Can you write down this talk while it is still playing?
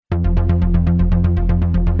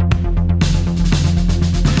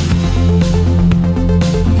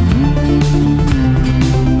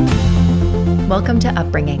Welcome to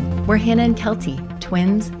Upbringing. We're Hannah and Kelty,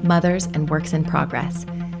 twins, mothers, and works in progress.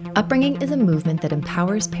 Upbringing is a movement that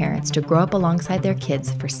empowers parents to grow up alongside their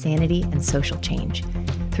kids for sanity and social change.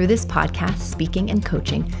 Through this podcast, speaking, and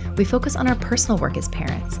coaching, we focus on our personal work as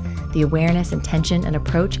parents, the awareness, intention, and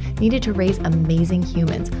approach needed to raise amazing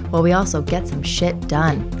humans, while we also get some shit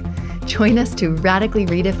done. Join us to radically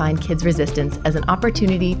redefine kids' resistance as an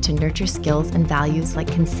opportunity to nurture skills and values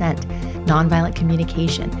like consent, nonviolent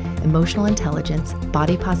communication, emotional intelligence,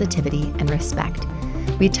 body positivity, and respect.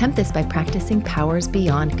 We attempt this by practicing powers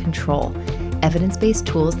beyond control, evidence-based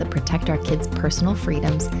tools that protect our kids' personal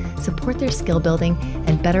freedoms, support their skill building,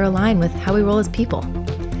 and better align with how we roll as people.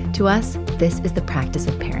 To us, this is the practice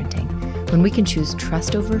of parenting, when we can choose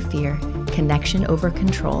trust over fear, connection over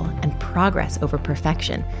control, and progress over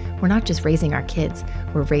perfection. We're not just raising our kids,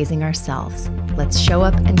 we're raising ourselves. Let's show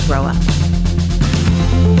up and grow up.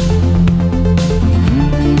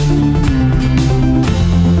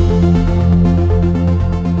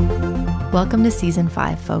 Welcome to Season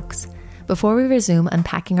 5, folks. Before we resume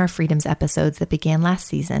unpacking our Freedoms episodes that began last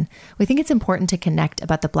season, we think it's important to connect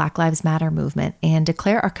about the Black Lives Matter movement and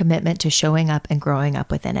declare our commitment to showing up and growing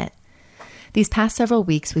up within it. These past several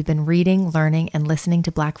weeks, we've been reading, learning, and listening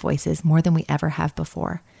to Black voices more than we ever have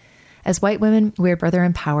before. As white women, we are further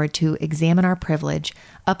empowered to examine our privilege,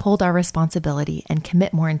 uphold our responsibility, and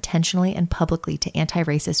commit more intentionally and publicly to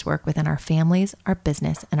anti-racist work within our families, our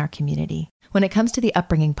business, and our community. When it comes to the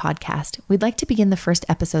Upbringing podcast, we'd like to begin the first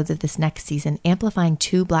episodes of this next season amplifying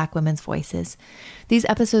two Black women's voices. These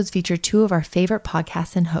episodes feature two of our favorite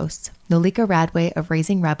podcasts and hosts, Nolika Radway of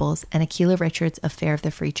Raising Rebels and Akilah Richards of Fair of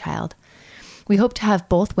the Free Child. We hope to have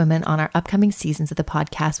both women on our upcoming seasons of the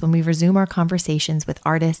podcast when we resume our conversations with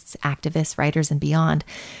artists, activists, writers, and beyond.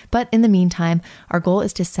 But in the meantime, our goal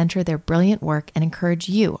is to center their brilliant work and encourage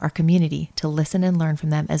you, our community, to listen and learn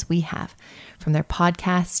from them as we have. From their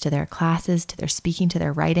podcasts, to their classes, to their speaking, to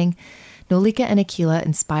their writing, Nolika and Akilah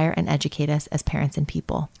inspire and educate us as parents and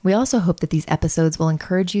people. We also hope that these episodes will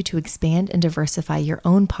encourage you to expand and diversify your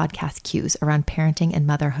own podcast cues around parenting and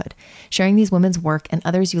motherhood, sharing these women's work and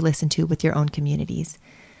others you listen to with your own communities.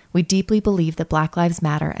 We deeply believe that Black lives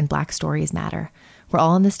matter and Black stories matter. We're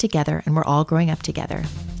all in this together and we're all growing up together.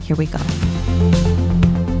 Here we go.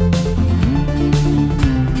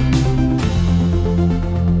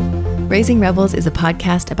 Raising Rebels is a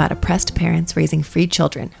podcast about oppressed parents raising free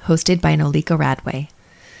children, hosted by Nolika Radway.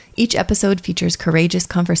 Each episode features courageous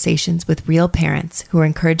conversations with real parents who are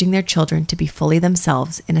encouraging their children to be fully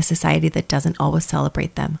themselves in a society that doesn't always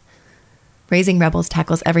celebrate them. Raising Rebels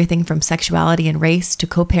tackles everything from sexuality and race to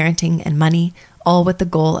co-parenting and money, all with the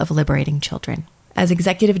goal of liberating children. As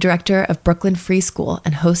executive director of Brooklyn Free School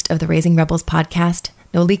and host of the Raising Rebels podcast,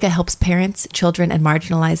 Nolika helps parents, children, and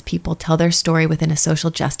marginalized people tell their story within a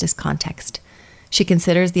social justice context. She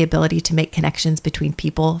considers the ability to make connections between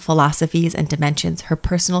people, philosophies, and dimensions her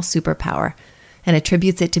personal superpower, and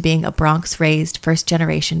attributes it to being a Bronx-raised,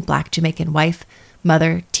 first-generation Black Jamaican wife,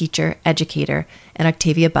 mother, teacher, educator, and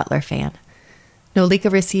Octavia Butler fan.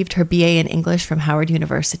 Nolika received her BA in English from Howard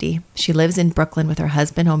University. She lives in Brooklyn with her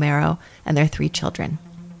husband, Homero, and their 3 children.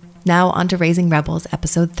 Now on to Raising Rebels,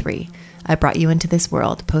 Episode 3. I Brought You Into This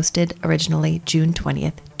World, posted originally June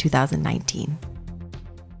 20th, 2019.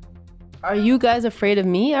 Are you guys afraid of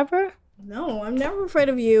me ever? No, I'm never afraid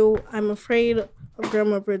of you. I'm afraid of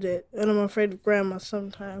Grandma Bridget, and I'm afraid of Grandma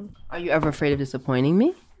sometimes. Are you ever afraid of disappointing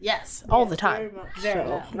me? Yes, all the time. Very much Very so.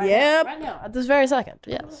 much. Right Yep. Right now, at this very second,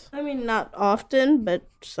 yes. I mean, not often, but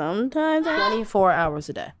sometimes. 24 hours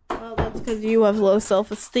a day. Well, that's because you have low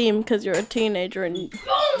self-esteem because you're a teenager and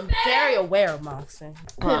I'm very aware of Moxie.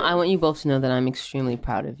 Well, I want you both to know that I'm extremely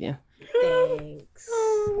proud of you. Thanks.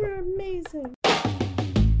 oh, we're amazing.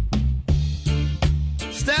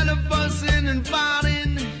 Instead of fussing and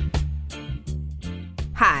fighting.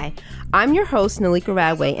 Hi, I'm your host, Nolika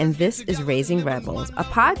Radway, and this is Raising Rebels, a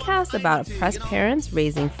podcast about oppressed parents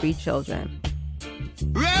raising free children.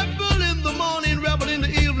 Rebel in the morning, rebel in the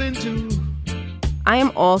evening too. I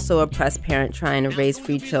am also a oppressed parent trying to raise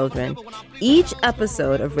free children. Each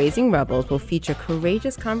episode of Raising Rebels will feature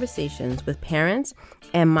courageous conversations with parents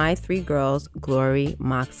and my 3 girls, Glory,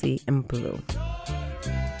 Moxie, and Blue.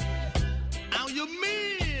 How you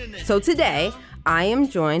mean? So today, I am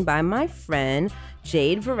joined by my friend,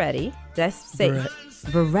 Jade Verretti. Did I say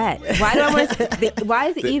Verrett? Why do I want to? Why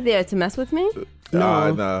is the E there to mess with me? No,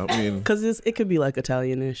 I mean, because it could be like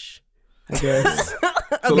Italian-ish, I guess.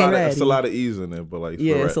 it's a lot of E's in it, but like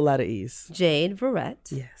it's a lot of E's. Jade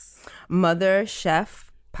Verrett. Yes. Mother,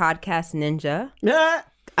 chef, podcast ninja. Yeah.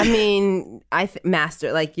 I mean,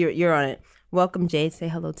 master. Like you're on it. Welcome, Jade. Say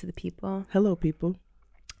hello to the people. Hello, people.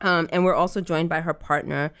 And we're also joined by her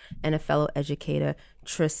partner and a fellow educator,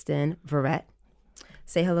 Tristan Verrett.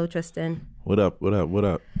 Say hello, Tristan. What up? What up? What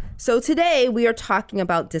up? So today we are talking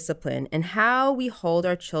about discipline and how we hold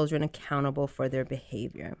our children accountable for their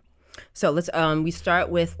behavior. So let's we start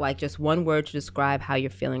with like just one word to describe how you're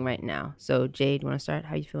feeling right now. So Jade, you want to start?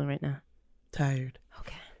 How are you feeling right now? Tired.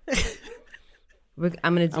 Okay.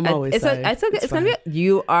 I'm always tired. It's gonna be.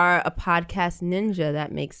 You are a podcast ninja.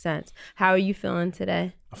 That makes sense. How are you feeling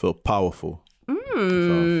today? I feel powerful. That's how I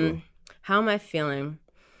feel. How am I feeling?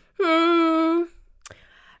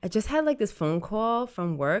 I just had like this phone call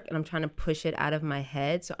from work and I'm trying to push it out of my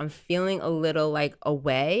head. So I'm feeling a little like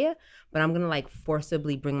away, but I'm gonna like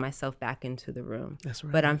forcibly bring myself back into the room. That's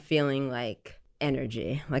right. But I'm feeling like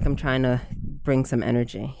energy. Like I'm trying to bring some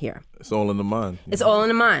energy here. It's all in the mind. It's all in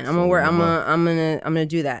the mind. I'm gonna work. I'm gonna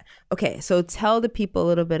do that. Okay, so tell the people a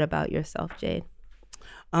little bit about yourself, Jade.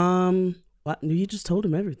 Well, you just told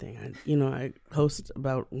him everything. I host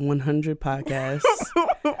about 100 podcasts,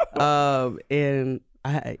 and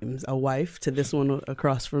I am a wife to this one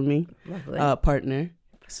across from me. Lovely. Partner.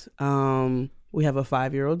 We have a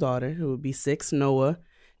 5-year-old daughter who would be 6, Noah.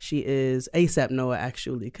 She is ASAP Noah,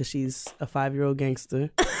 actually, because she's a 5-year-old gangster.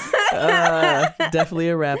 Definitely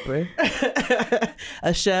a rapper.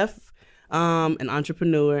 A chef, an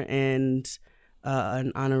entrepreneur, and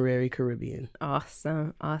an honorary Caribbean.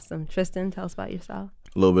 Awesome. Tristan, tell us about yourself.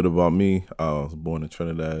 A little bit about me. I was born in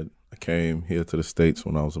Trinidad. I came here to the States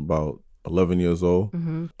when I was about 11 years old.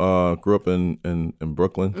 Mm-hmm. Grew up in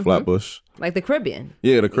Brooklyn, Flatbush. Like the Caribbean.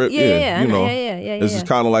 Yeah, the Caribbean. Yeah. You know, Yeah. this is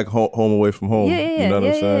kind of like home away from home. Yeah. You know what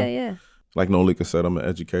I'm saying? Yeah. Like Nolika said, I'm an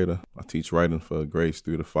educator. I teach writing for grades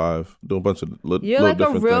 3 to 5. Do a bunch of You're little like a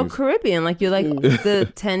different real things. Caribbean. Like you're like the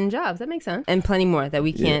 10 jobs. That makes sense. And plenty more that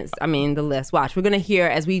we can't. I mean, the list. Watch. We're gonna hear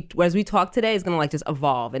as we talk today is gonna like just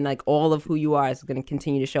evolve and like all of who you are is gonna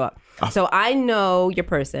continue to show up. So I know your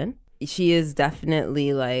person. She is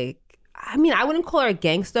definitely like. I mean, I wouldn't call her a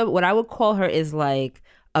gangster, but what I would call her is like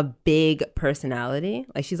a big personality.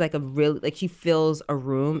 Like she's like a really like she fills a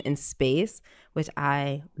room and space, which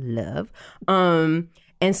I love. And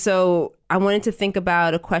so I wanted to think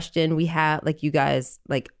about a question we have, like you guys,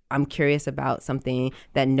 like I'm curious about something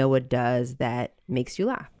that Noah does that makes you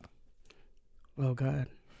laugh. Oh God,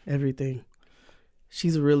 everything.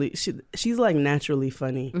 She's like naturally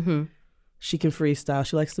funny. Mm-hmm. She can freestyle.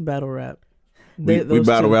 She likes to battle rap. We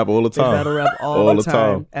battle rap all the time. They battle rap all the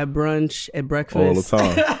time. At brunch, at breakfast. All the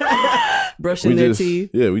time. Brushing their teeth.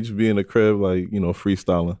 Yeah, we just be in the crib, like,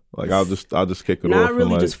 freestyling. Like, I'll just kick it off. Not really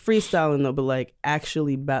and, like, just freestyling, though, but, like,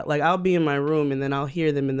 actually, like, I'll be in my room, and then I'll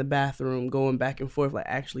hear them in the bathroom going back and forth, like,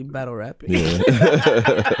 actually battle rapping.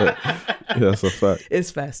 Yeah. Yeah, that's a fact. It's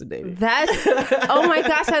fascinating. Oh my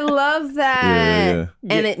gosh, I love that. Yeah.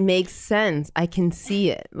 And it makes sense. I can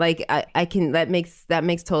see it. Like I can. That makes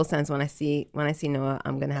total sense. When I see Noah,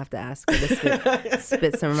 I'm gonna have to ask her to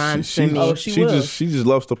spit some rhymes for me. She will. She just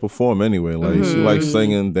loves to perform anyway. Like she likes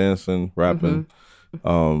singing, dancing, rapping.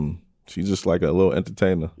 She's just like a little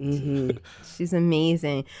entertainer. Mm-hmm. She's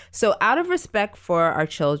amazing. So out of respect for our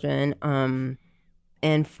children,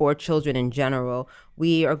 and for children in general,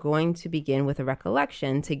 we are going to begin with a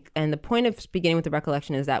recollection. And the point of beginning with the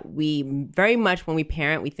recollection is that we very much, when we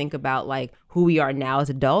parent, we think about like who we are now as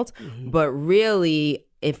adults. Mm-hmm. But really,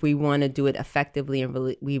 if we want to do it effectively,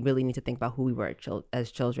 and we really need to think about who we were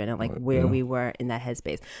as children and like where we were in that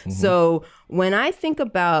headspace. Mm-hmm. So when I think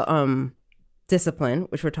about discipline,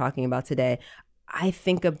 which we're talking about today, I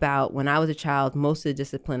think about when I was a child, most of the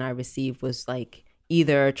discipline I received was like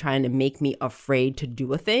either trying to make me afraid to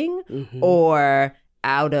do a thing or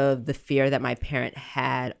out of the fear that my parent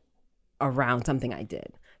had around something I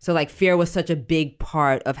did. So like fear was such a big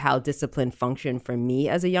part of how discipline functioned for me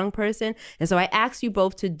as a young person. And so I asked you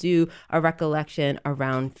both to do a recollection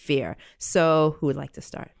around fear. So who would like to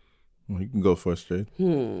start? Well, you can go first, Jade.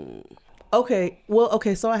 Okay.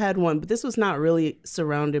 So I had one, but this was not really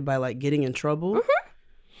surrounded by like getting in trouble. Mm-hmm.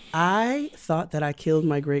 I thought that I killed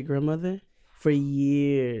my great grandmother for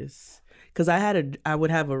years, because I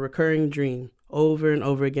would have a recurring dream over and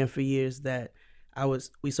over again for years that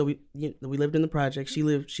we lived in the project. She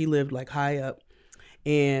lived like high up,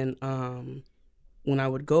 and when I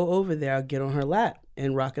would go over there, I'd get on her lap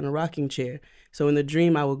and rock in a rocking chair. So in the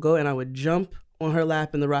dream, I would go and I would jump on her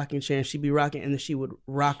lap in the rocking chair, and she'd be rocking, and then she would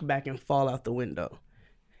rock back and fall out the window.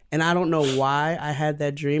 And I don't know why I had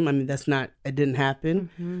that dream. I mean, it didn't happen.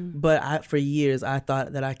 Mm-hmm. But for years, I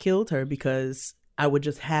thought that I killed her because I would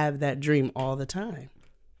just have that dream all the time.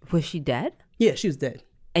 Was she dead? Yeah, she was dead.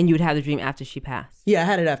 And you would have the dream after she passed? Yeah, I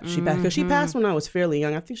had it after she passed. Because she passed when I was fairly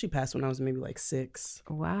young. I think she passed when I was maybe like 6.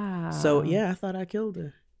 Wow. So, yeah, I thought I killed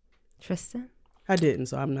her. Tristan? I didn't,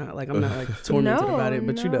 so I'm not like tormented about it,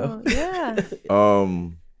 but you know. Yeah.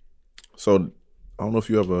 So I don't know if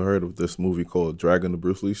you ever heard of this movie called Dragon: The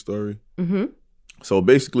Bruce Lee Story. Mm-hmm. So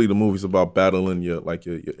basically, the movie's about battling your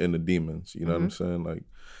inner demons. You know what I'm saying? Like,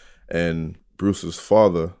 and Bruce's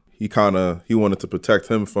father, he wanted to protect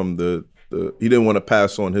him from the he didn't want to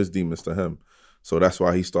pass on his demons to him. So that's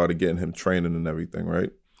why he started getting him training and everything, right?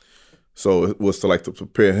 So it was to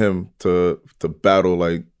prepare him to battle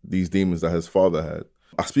like these demons that his father had.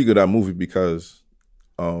 I speak of that movie because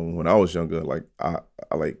when I was younger, like I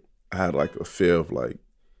had like a fear of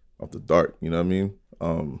the dark, you know what I mean?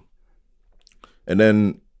 And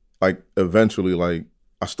then like eventually like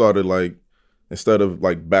I started like, instead of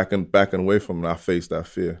like backing away from it, I faced that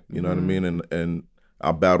fear, you know what I mean? And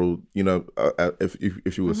I battled, you know,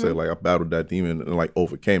 if you would say like I battled that demon and like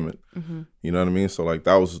overcame it, you know what I mean? So like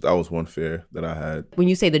that was one fear that I had. When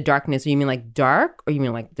you say the darkness, you mean like dark, or you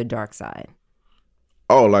mean like the dark side?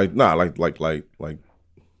 Oh, like nah, like not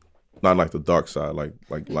like the dark side, like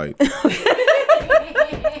light,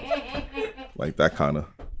 like that kind of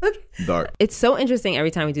dark. It's so interesting every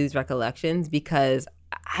time we do these recollections, because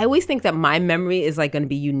I always think that my memory is like going to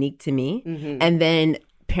be unique to me, and then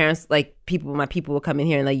parents, like my people will come in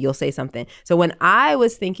here and like you'll say something. So when I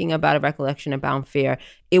was thinking about a recollection about fear,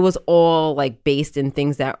 it was all like based in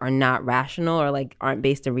things that are not rational or like aren't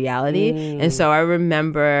based in reality. And so I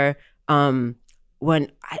remember when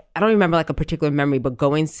I don't remember like a particular memory, but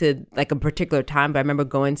going to like a particular time, but I remember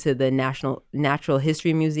going to the National Natural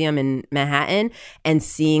History Museum in Manhattan and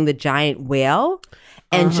seeing the giant whale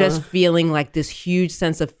and just feeling like this huge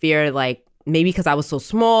sense of fear, like maybe because I was so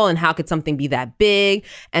small and how could something be that big?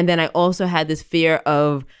 And then I also had this fear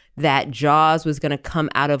of that Jaws was going to come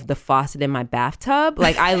out of the faucet in my bathtub.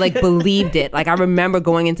 Like I like believed it. Like I remember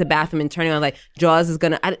going into the bathroom and turning on like Jaws is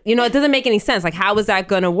going to, you know, it doesn't make any sense. Like how was that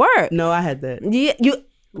going to work? No, I had that. Yeah,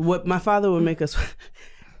 what my father would make us,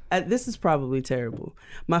 this is probably terrible.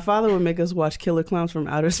 My father would make us watch Killer Clowns from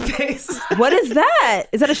Outer Space. What is that?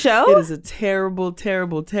 Is that a show? It is a terrible,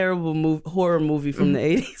 terrible, terrible horror movie from the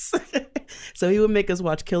 80s. So he would make us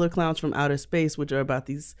watch Killer Clowns from Outer Space, which are about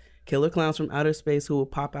these killer clowns from outer space who will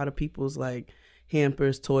pop out of people's like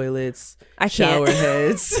hampers, toilets, shower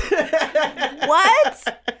heads.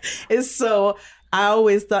 What? And so I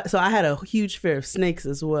always thought, so I had a huge fear of snakes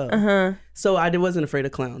as well. So I wasn't afraid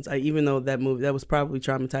of clowns. Even though that movie, that was probably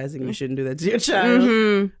traumatizing. You shouldn't do that to your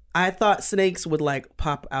child. I thought snakes would like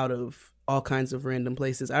pop out of all kinds of random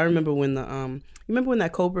places. I remember when you remember when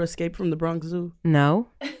that cobra escaped from the Bronx Zoo? No.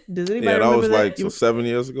 Does anybody that remember was that? like 7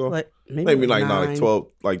 years ago. Like maybe like 12,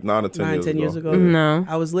 like 9 or 10 years ago. No.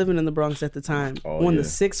 I was living in the Bronx at the time on the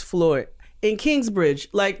 6th floor in Kingsbridge.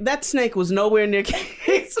 Like that snake was nowhere near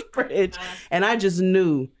Kingsbridge, and I just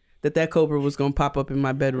knew that cobra was gonna pop up in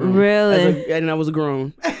my bedroom. Really? And I was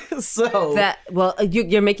grown. So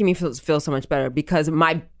you're making me feel so much better, because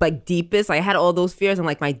my like deepest, I had all those fears, and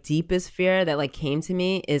like my deepest fear that like came to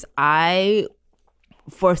me is I,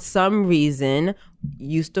 for some reason,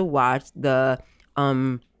 used to watch the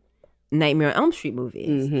Nightmare on Elm Street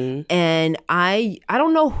movies, and I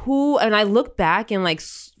don't know who, and I look back and like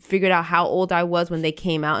figured out how old I was when they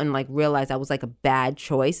came out and like realized I was like a bad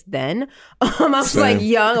choice then. I was like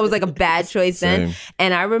young, I was like a bad choice then.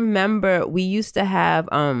 And I remember we used to have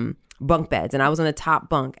bunk beds, and I was on the top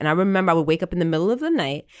bunk, and I remember I would wake up in the middle of the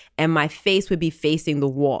night and my face would be facing the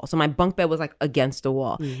wall. So my bunk bed was like against the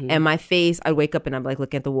wall, and my face, I'd wake up and I'd like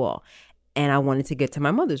look at the wall. And I wanted to get to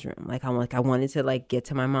my mother's room. Like I wanted to like get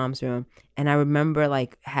to my mom's room. And I remember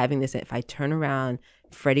like having this, if I turn around,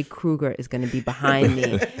 Freddy Krueger is going to be behind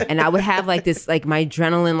me. And I would have like this, like my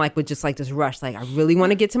adrenaline like would just like this rush. Like I really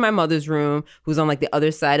want to get to my mother's room, who's on like the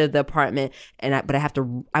other side of the apartment. And I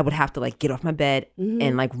would have to like get off my bed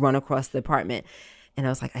and like run across the apartment. And I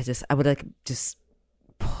was like, I would like just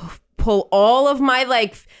pull all of my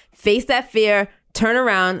like face that fear, turn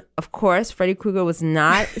around. Of course, Freddy Krueger was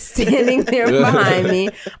not standing there behind me.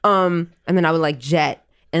 And then I would like jet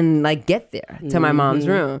and like get there to my mom's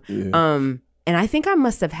room. And I think I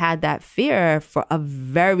must have had that fear for a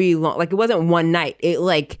very long, like it wasn't one night. It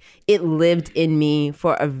lived in me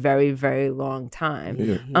for a very, very long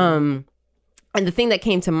time. And the thing that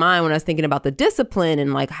came to mind when I was thinking about the discipline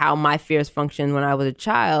and like how my fears functioned when I was a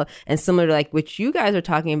child, and similar to like what you guys are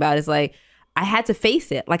talking about, is like I had to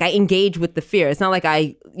face it. Like I engage with the fear. It's not like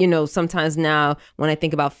I, sometimes now when I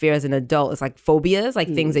think about fear as an adult, it's like phobias,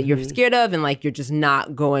 like things that you're scared of, and like you're just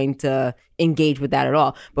not going to engage with that at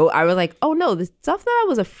all. But I was like, oh no, the stuff that I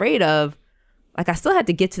was afraid of, like I still had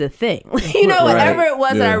to get to the thing. Whatever it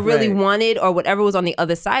was that I really wanted, or whatever was on the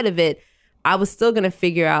other side of it, I was still going to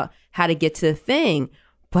figure out how to get to the thing.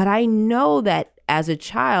 But I know that as a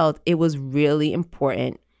child, it was really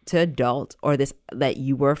important to adults or that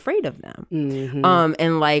you were afraid of them.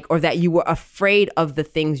 And like, or that you were afraid of the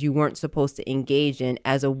things you weren't supposed to engage in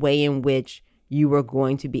as a way in which you were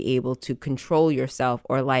going to be able to control yourself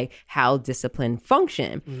or like how discipline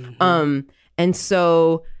function. And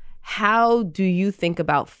so how do you think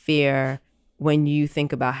about fear when you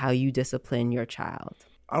think about how you discipline your child?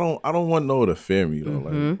 I don't want no one to fear me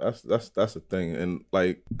though. Like that's the thing. And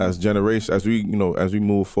like as we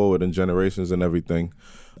move forward in generations and everything,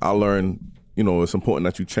 I learned, it's important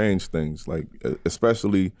that you change things. Like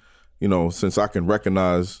especially, since I can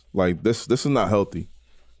recognize like this is not healthy.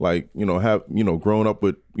 Like, growing up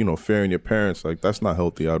with, fearing your parents, like that's not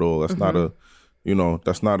healthy at all. That's not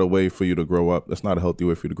that's not a way for you to grow up. That's not a healthy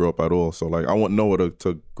way for you to grow up at all. So like, I want Noah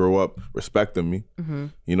to grow up respecting me.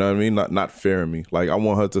 You know what I mean? Not fearing me. Like I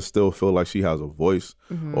want her to still feel like she has a voice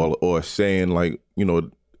or saying like, in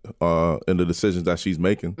the decisions that she's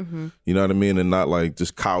making. You know what I mean? And not like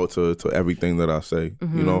just cower to everything that I say.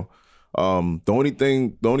 The only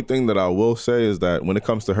thing that I will say is that when it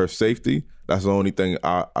comes to her safety, that's the only thing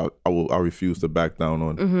I refuse to back down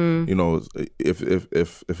on. If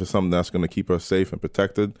it's something that's going to keep her safe and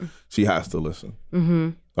protected, she has to listen.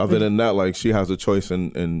 Other than that, like she has a choice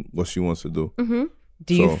in what she wants to do.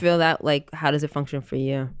 Do you feel that, like, how does it function for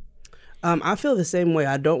you? I feel the same way.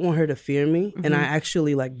 I don't want her to fear me, and I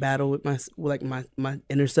actually like battle with my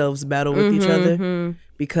inner selves battle with each other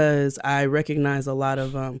because I recognize a lot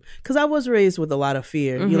of because I was raised with a lot of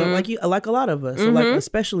fear. Like a lot of us, like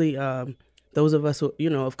especially those of us who,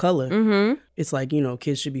 of color. It's like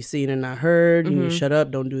kids should be seen and not heard. You need to shut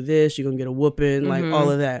up. Don't do this. You're gonna get a whooping. Like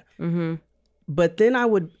all of that. But then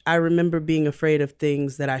I remember being afraid of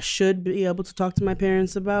things that I should be able to talk to my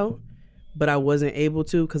parents about, but I wasn't able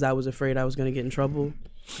to because I was afraid I was going to get in trouble.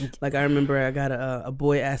 Like I remember I got a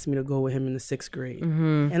boy asked me to go with him in the 6th grade.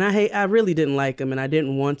 And I really didn't like him and I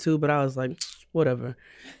didn't want to, but I was like, whatever.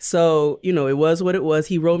 So, it was what it was.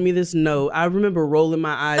 He wrote me this note. I remember rolling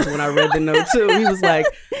my eyes when I read the note too. He was like,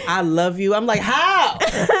 I love you. I'm like, how?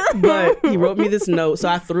 But he wrote me this note. So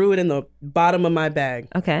I threw it in the bottom of my bag.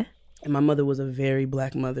 Okay. And my mother was a very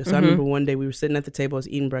black mother. So I remember one day we were sitting at the table, I was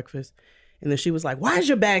eating breakfast. And then she was like, why is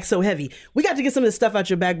your bag so heavy? We got to get some of this stuff out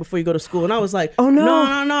your bag before you go to school. And I was like, oh,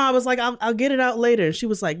 no. No. I was like, I'll get it out later. And she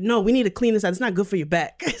was like, no, we need to clean this out. It's not good for your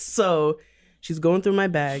back. So she's going through my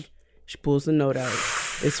bag. She pulls the note out.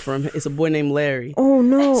 It's a boy named Larry. Oh,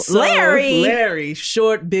 no. So, Larry,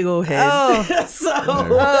 short, big old head.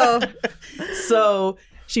 Oh. So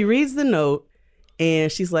she reads the note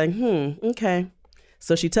and she's like, okay.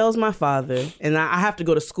 So she tells my father, and I have to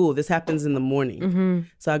go to school. This happens in the morning.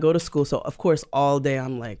 So I go to school. So, of course, all day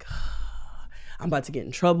I'm like, I'm about to get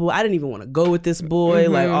in trouble. I didn't even want to go with this boy,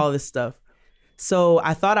 like all this stuff. So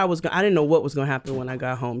I thought I didn't know what was going to happen when I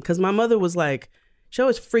got home. Because my mother was like, she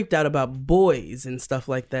always freaked out about boys and stuff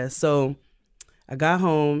like that. So I got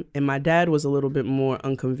home, and my dad was a little bit more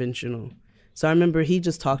unconventional. So I remember he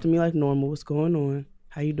just talked to me like normal. What's going on?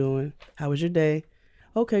 How you doing? How was your day?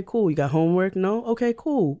 Okay, cool. You got homework? No? Okay,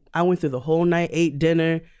 cool. I went through the whole night, ate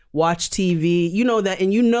dinner, watched TV. You know that,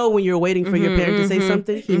 and when you're waiting for your parent to say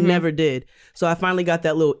something, he never did. So I finally got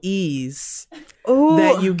that little ease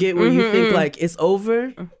that you get where you think like it's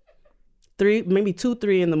over. 3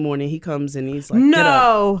 in the morning, he comes and he's like,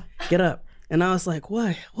 get up. And I was like,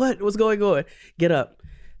 what? What's going on? Get up.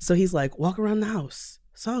 So he's like, walk around the house.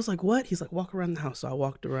 So I was like, what? He's like, walk around the house. So I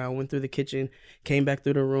walked around, went through the kitchen, came back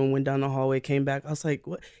through the room, went down the hallway, came back. I was like,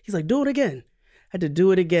 what? He's like, do it again. I had to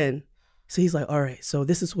do it again. So he's like, all right, so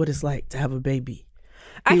this is what it's like to have a baby.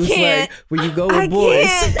 He was like, when you go with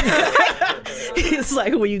boys. He's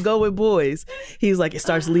like, when you go with boys, he's like, it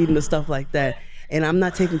starts leading to stuff like that. And I'm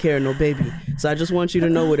not taking care of no baby. So I just want you to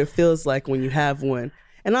know what it feels like when you have one.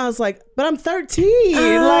 And I was like, but I'm 13,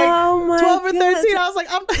 like 12 or 13. I was like,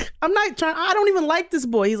 I'm not trying. I don't even like this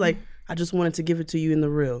boy. He's like, I just wanted to give it to you in the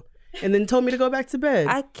real. And then told me to go back to bed.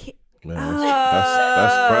 I can't. Man,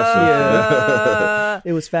 that's pressure.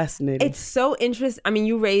 It was fascinating. It's so interesting. I mean,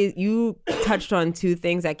 you touched on two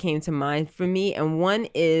things that came to mind for me. And one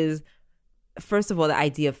is, first of all, the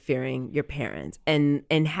idea of fearing your parents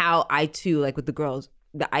and how I too, like with the girls,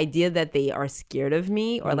 the idea that they are scared of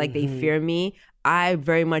me or like they fear me, I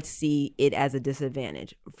very much see it as a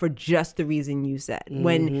disadvantage for just the reason you said.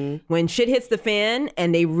 When shit hits the fan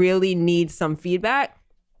and they really need some feedback,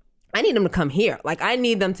 I need them to come here. Like, I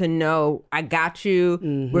need them to know, I got you.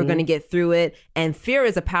 We're going to get through it. And fear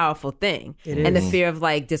is a powerful thing. And the fear of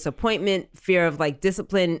like disappointment, fear of like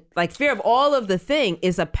discipline, like fear of all of the thing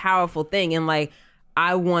is a powerful thing. And like,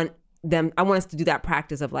 I want I want us to do that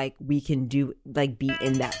practice of like, we can do, like, be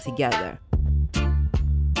in that together.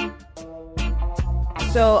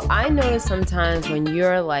 So I notice sometimes when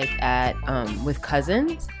you're like at, with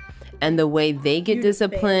cousins, and the way they get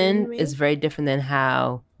disciplined is very different than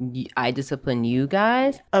how I discipline you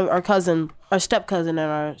guys. Our step cousin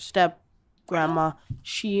and our step grandma,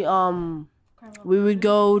 we'd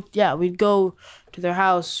go to their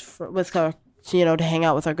house with her, to hang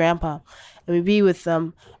out with our grandpa, and we'd be with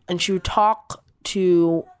them, and she would talk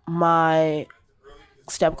to my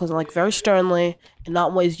step cousin like very sternly, and not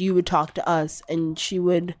in ways you would talk to us, and she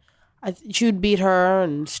would beat her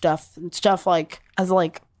and stuff like, as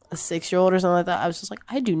like a 6-year-old or something like that. I was just like,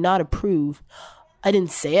 I do not approve. I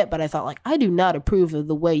didn't say it, but I thought like, I do not approve of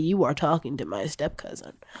the way you are talking to my step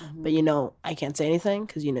cousin. Mm-hmm. But I can't say anything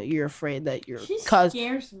because you're afraid that your cousin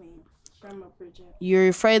scares me. Grandma Bridget. You're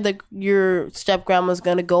afraid that your step grandma's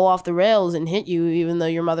gonna go off the rails and hit you, even though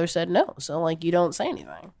your mother said no. So like, you don't say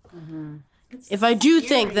anything. Mm-hmm. If I do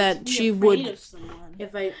think that she would,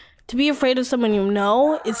 to be afraid of someone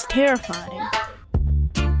is terrifying.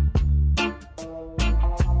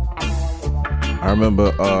 I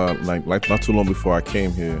remember, like not too long before I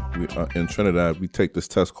came here, in Trinidad, we take this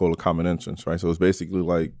test called a common entrance, right? So it's basically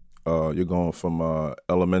like you're going from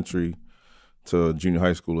elementary to junior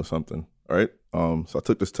high school or something, right? So I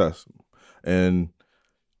took this test, and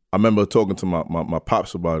I remember talking to my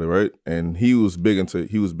pops about it, right? And he was big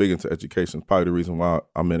into education. Probably the reason why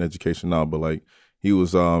I'm in education now, but like he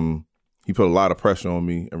put a lot of pressure on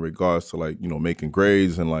me in regards to like making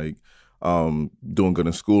grades and like doing good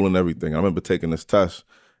in school and everything. I remember taking this test,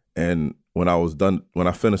 and when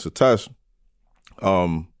I finished the test,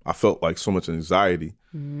 I felt like so much anxiety.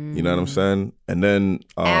 You know what I'm saying? And then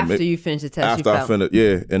after you finished the test, I finished,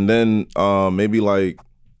 yeah. And then maybe like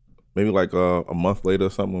a month later or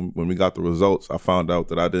something, when we got the results, I found out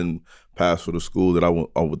that I didn't pass for the school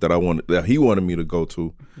that he wanted me to go to.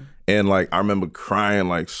 Mm-hmm. And like I remember crying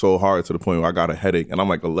like so hard to the point where I got a headache, and I'm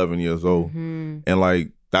like 11 years old, and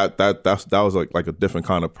like that was like a different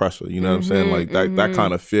kind of pressure. You know what I'm saying? Like that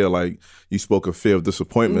kind of fear, like you spoke of fear of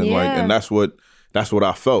disappointment, like, and that's what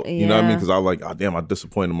I felt. You know what I mean? Because I was like, oh damn, I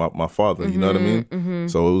disappointed my father. You know what I mean? Mm-hmm.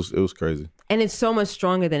 So it was crazy. And it's so much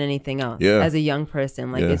stronger than anything else. Yeah. As a young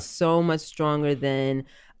person, like it's so much stronger than,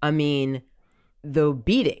 the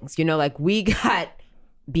beatings. Like we got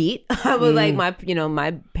beat. I was like, my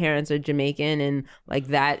parents are Jamaican, and like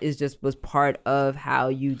that was part of how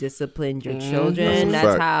you disciplined your children.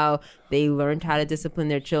 That's how they learned how to discipline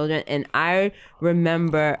their children. And I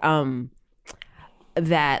remember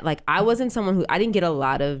that like I wasn't someone who I didn't get a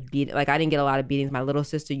lot of beatings. My little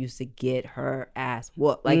sister used to get her ass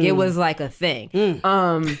whooped. Like it was like a thing.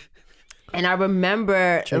 And I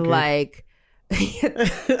remember like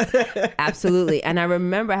absolutely. And I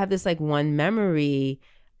remember I have this like one memory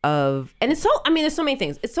of, and it's so, there's so many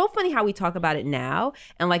things. It's so funny how we talk about it now,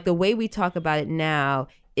 and like the way we talk about it now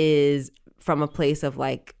is from a place of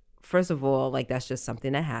like, first of all, like that's just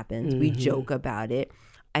something that happens. We joke about it.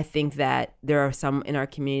 I think that there are some in our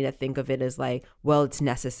community that think of it as like, well, it's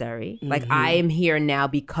necessary. Like I am here now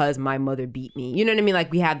because my mother beat me. You know what I mean?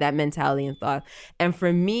 Like we have that mentality and thought. And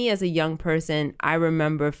for me as a young person, I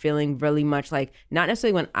remember feeling really much like, not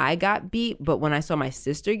necessarily when I got beat, but when I saw my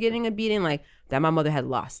sister getting a beating, like that my mother had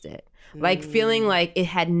lost it. Like feeling like it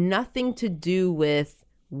had nothing to do with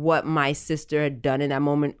what my sister had done in that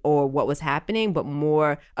moment or what was happening, but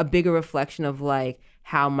more a bigger reflection of like,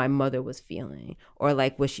 how my mother was feeling, or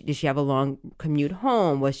like did she have a long commute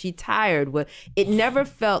home? Was she tired? It never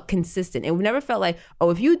felt consistent. It never felt like, oh,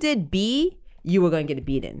 if you did B, you were going to get a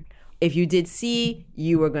beating. If you did C,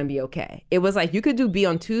 you were going to be okay. It was like you could do B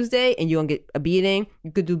on Tuesday and you're going to get a beating.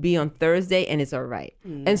 You could do B on Thursday and it's all right.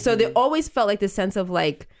 And so there always felt like this sense of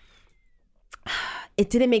like, it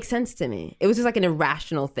didn't make sense to me. It was just like an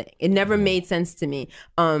irrational thing. It never made sense to me.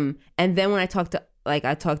 And then when I talked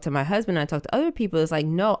to my husband, and I talked to other people, it's like,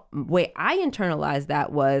 no, way I internalized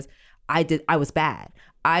that was I was bad.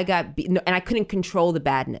 I got beat, and I couldn't control the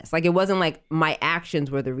badness. Like it wasn't like my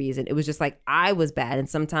actions were the reason. It was just like I was bad, and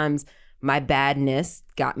sometimes my badness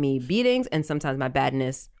got me beatings, and sometimes my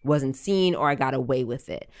badness wasn't seen, or I got away with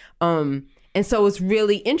it. And so it's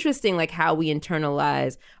really interesting, like how we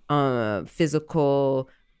internalize physical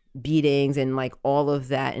beatings and like all of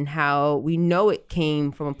that, and how we know it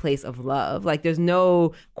came from a place of love. Like there's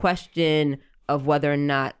no question of whether or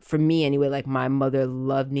not, for me anyway, like my mother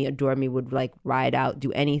loved me, adored me, would like ride out,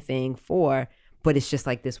 do anything for, but it's just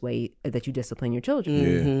like this way that you discipline your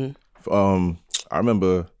children. I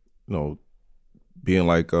remember being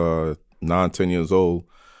like 9-10 years old.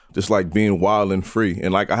 just like being wild and free.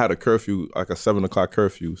 And like I had a curfew, like a 7 o'clock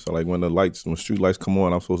curfew. So like when street lights come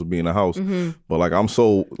on, I'm supposed to be in the house. But like I'm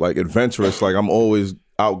so like adventurous, like I'm always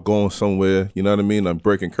out going somewhere, you know what I mean? I'm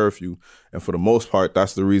breaking curfew. And for the most part,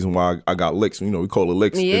 that's the reason why I got licks. You know, we call it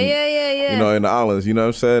licks. Yeah. You know, in the islands, you know what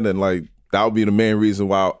I'm saying? And like that would be the main reason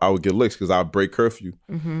why I would get licks, because I would break curfew.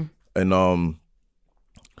 And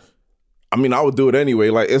I mean, I would do it anyway.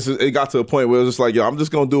 Like it got to a point where it was just like, yo, I'm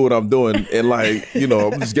just gonna do what I'm doing, and like, you know,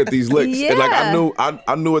 I'm just get these licks. And like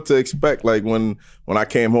I knew what to expect. Like when I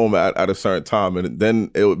came home at a certain time, and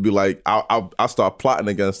then it would be like I start plotting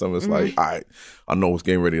against them. It's like, all right, I know what's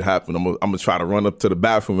getting ready to happen. I'm gonna try to run up to the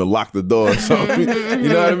bathroom and lock the door. So you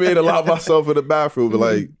know what I mean? Allow myself in the bathroom, but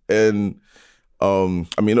like, and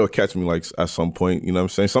I mean, they'll catch me like at some point. You know what I'm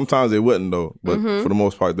saying? Sometimes they wouldn't though, but for the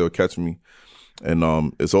most part, they'll catch me. And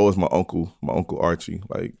it's always my uncle Archie.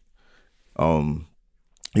 Like,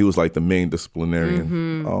 he was like the main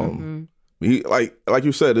disciplinarian. He like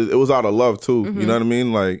you said, it was out of love too. You know what I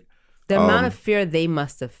mean? Like the amount of fear they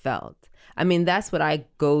must have felt. I mean, that's what I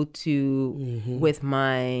go to with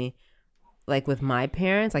my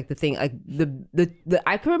parents. Like the thing, like the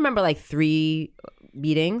I can remember like 3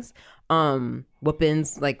 beatings.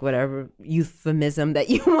 Whoopings, like whatever euphemism that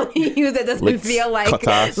you want to use that doesn't feel like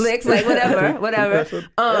licks, like whatever.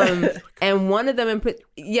 And one of them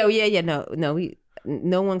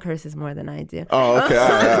no one curses more than I do. Oh, okay.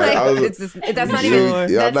 Like, that's not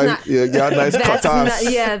even.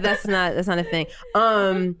 That's not a thing.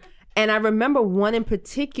 And I remember one in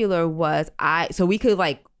particular was so we could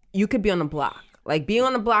like, you could be on the block. Like being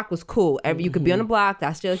on the block was cool. You could be on the block.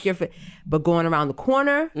 That's just your fit. But going around the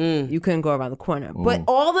corner, you couldn't go around the corner. But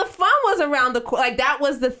all the fun was around the corner. Like that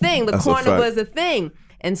was the thing. The corner was the thing.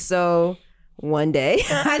 And so one day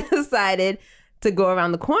I decided to go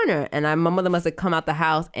around the corner, and my mother must have come out the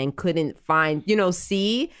house and couldn't find,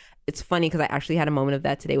 see. It's funny because I actually had a moment of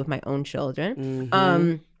that today with my own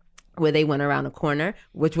children. Where they went around a corner,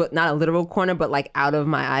 which was not a literal corner, but like out of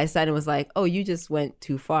my eyesight, and was like, oh, you just went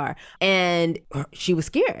too far. And she was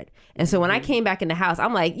scared. And so when I came back in the house,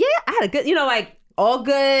 I'm like, yeah, I had a good, like all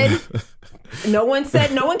good. No one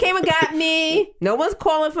came and got me. No one's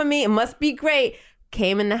calling for me. It must be great.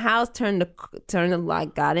 Came in the house, turned the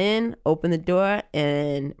light, got in, opened the door,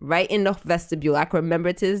 and right in the vestibule, I can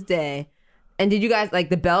remember to this day. And did you guys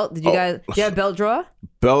like the belt? Did you guys have a belt drawer?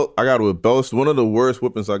 Belt. I got it with belts. One of the worst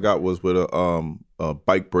whippings I got was with a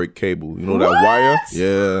bike brake cable. You know that wire?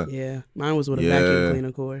 Yeah. Yeah. Mine was with a vacuum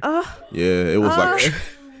cleaner cord. Yeah. It was like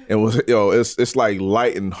it was. It's like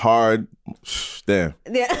light and hard. Damn.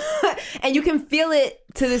 Yeah. And you can feel it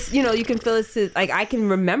to this. You can feel it to like I can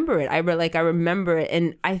remember it. I remember it,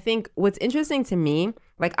 and I think what's interesting to me.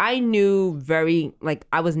 Like I knew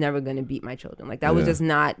I was never going to beat my children. Like that was just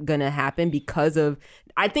not going to happen because of,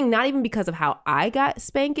 I think not even because of how I got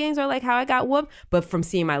spankings or like how I got whooped, but from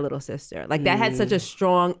seeing my little sister. Like that had such a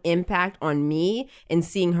strong impact on me, and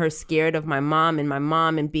seeing her scared of my mom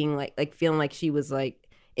and being like feeling like she was like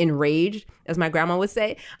enraged, as my grandma would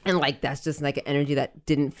say. And like, that's just like an energy that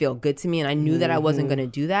didn't feel good to me. And I knew that I wasn't going to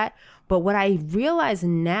do that. But what I realize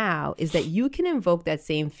now is that you can invoke that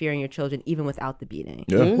same fear in your children even without the beating,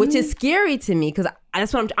 which is scary to me, because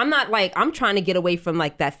that's what I'm not like, I'm trying to get away from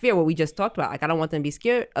like that fear, what we just talked about. Like I don't want them to be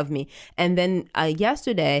scared of me. And then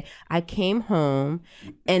yesterday I came home,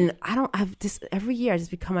 and every year I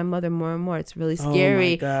just become my mother more and more. It's really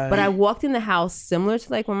scary. But I walked in the house similar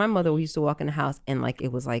to like when my mother used to walk in the house, and like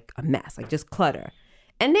it was like a mess, like just clutter.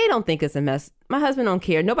 And they don't think it's a mess. My husband don't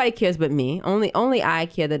care. Nobody cares but me. Only I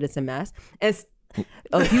care that it's a mess. If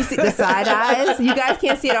you see the side eyes, you guys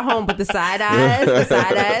can't see it at home, but the side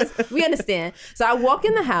eyes, we understand. So I walk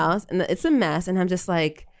in the house, and it's a mess, and I'm just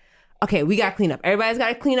like, okay, we got to clean up. Everybody's got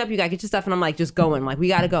to clean up. You got to get your stuff. And I'm like, just going. Like, we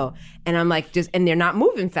got to go. And I'm like, and they're not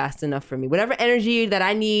moving fast enough for me. Whatever energy that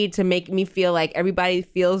I need to make me feel like everybody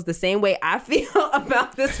feels the same way I feel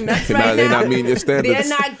about this mess right now. They're not meeting your standards.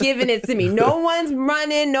 They're not giving it to me. No one's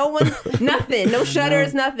running. No one's nothing. No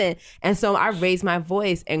shutters, nothing. And so I raise my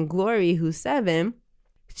voice, and Glory, who's 7,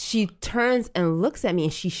 she turns and looks at me,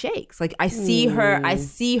 and she shakes. Like I see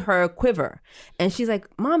her quiver, and she's like,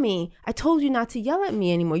 "Mommy, I told you not to yell at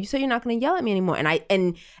me anymore. You said you're not going to yell at me anymore." And I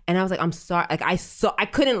was like, "I'm sorry." Like I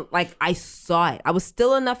saw it. I was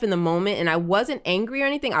still enough in the moment, and I wasn't angry or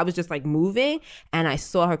anything. I was just like moving, and I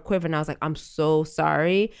saw her quiver, and I was like, "I'm so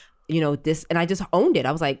sorry." This, and I just owned it.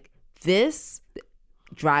 I was like, "This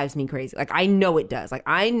drives me crazy." Like I know it does. Like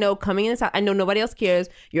I know coming in this house, I know nobody else cares.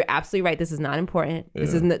 You're absolutely right. This is not important. Yeah.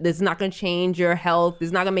 This is not going to change your health. This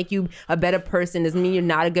is not going to make you a better person. Doesn't mean you're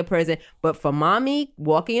not a good person. But for mommy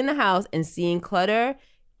walking in the house and seeing clutter,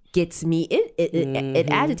 gets me, it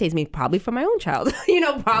agitates me, probably from my own child,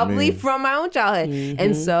 from my own childhood.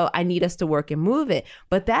 And so I need us to work and move it.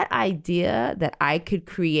 But that idea that I could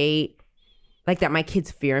create, like that my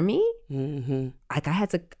kids fear me, like I had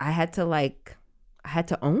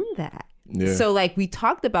to own that. Yeah. So like we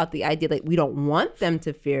talked about the idea like we don't want them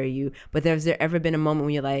to fear you, but has there ever been a moment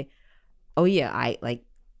when you're like, oh yeah, I like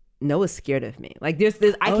Noah's scared of me. Like there's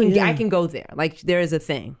I can go there. Like there is a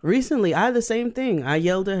thing. Recently, I had the same thing. I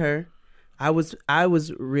yelled at her. I was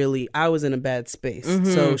in a bad space.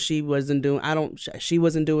 So she wasn't doing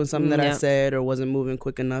something that I said or wasn't moving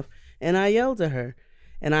quick enough, and I yelled at her.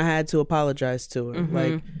 And I had to apologize to her.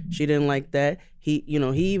 Like she didn't like that. He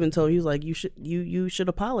even told me, he was like, you should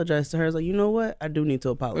apologize to her. I was like, you know what? I do need to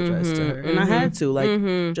apologize to her. And I had to,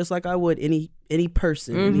 like, just like I would any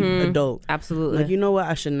person, any adult. Absolutely. Like, you know what?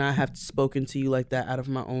 I should not have spoken to you like that out of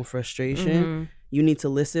my own frustration. You need to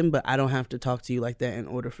listen, but I don't have to talk to you like that in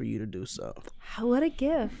order for you to do so. What a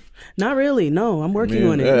gift. Not really. No, I'm working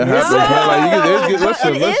on it.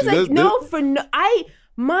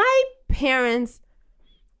 My parents,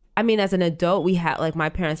 I mean, as an adult, we had, like, my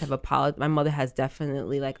parents have apologized. My mother has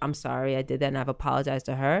definitely, like, I'm sorry I did that, and I've apologized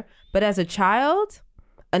to her. But as a child,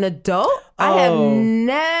 an adult, I have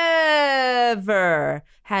never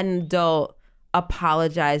had an adult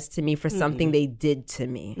apologize to me for something they did to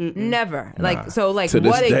me. Never. Like, so, like,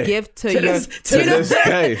 what a gift to your... To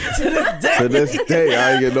this day,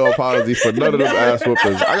 I ain't get no apology for none of them ass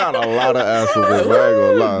whoopers. I got a lot of ass whoopers, I ain't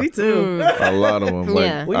gonna lie. Me too. A lot of them. Like,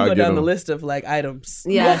 Yeah. We can go down the list of, like, items.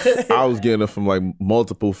 Yes. I was getting it from like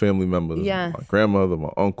multiple family members. Yes. My grandmother,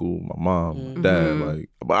 my uncle, my mom, my dad. Like,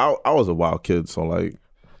 but I was a wild kid, so like.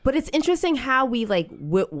 But it's interesting how we like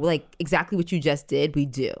exactly what you just did. We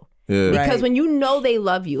do. Yeah. Because when you know they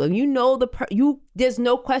love you and you know there's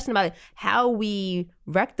no question about it. How we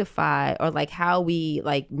rectify or like how we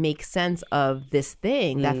like make sense of this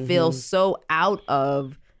thing that feels so out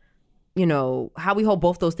of, how we hold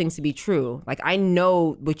both those things to be true. Like I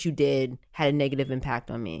know what you did had a negative impact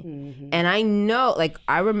on me, and I know, like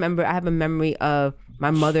I have a memory of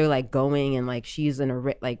my mother like going and like she's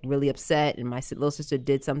like really upset, and my little sister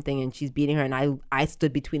did something and she's beating her, and I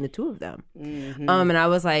stood between the two of them, and I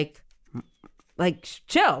was like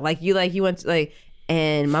chill, like you went to, like,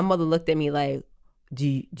 and my mother looked at me like, would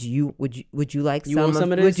you like some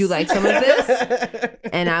of this? Would you like some of this?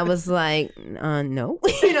 And I was like, no, no,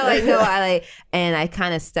 and I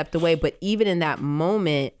kind of stepped away. But even in that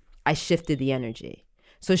moment, I shifted the energy.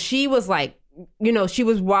 So she was like, she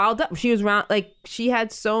was wild up. She was like, she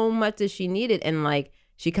had so much that she needed, and like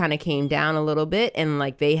she kind of came down a little bit, and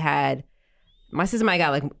like my sister might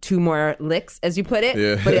got like 2 more licks, as you put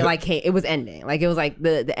it, but it like it was ending. Like it was like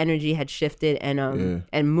the energy had shifted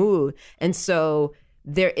and moved, and so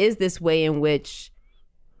there is this way in which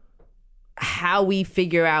how we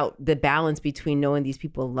figure out the balance between knowing these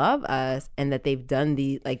people love us and that they've done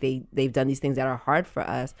they've done these things that are hard for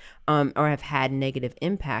us, or have had negative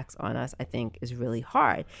impacts on us, I think is really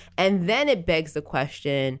hard. And then it begs the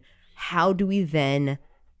question, how do we then,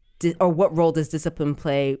 or what role does discipline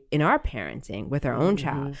play in our parenting with our own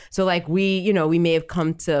child? So like we may have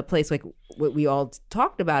come to a place like what we all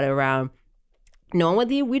talked about around knowing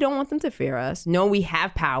whether we don't want them to fear us, know we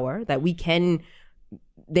have power, that we can,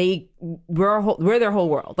 we're their whole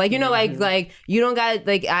world. Like, like you don't got,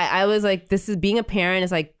 like, I was like, this is being a parent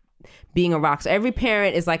is like being a rock star. Every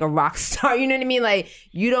parent is like a rock star, you know what I mean? Like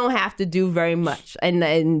you don't have to do very much,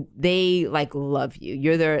 and they like love you.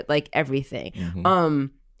 You're their like everything.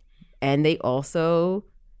 And they also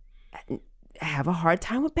have a hard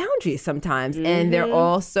time with boundaries sometimes. And they're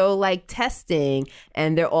also like testing,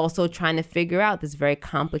 and they're also trying to figure out this very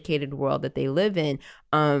complicated world that they live in.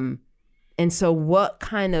 And so what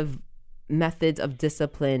kind of methods of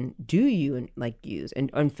discipline do you like use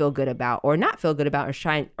and feel good about, or not feel good about,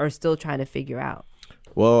 or still trying to figure out?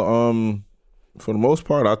 Well, for the most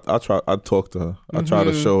part, I talk to her. I try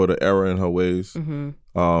to show her the error in her ways.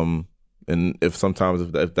 And if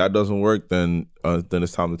that doesn't work, then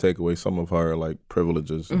it's time to take away some of her like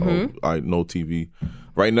privileges. Like no TV.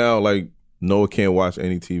 Right now, like Noah can't watch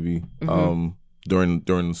any TV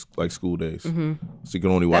during like school days. So you can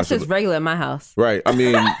only watch. That's just regular in my house. Right. I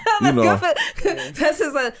mean, that's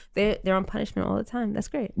just like they're on punishment all the time. That's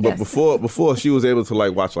great. But before she was able to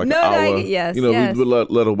like watch like an hour. We would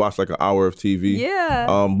let her watch like an hour of TV.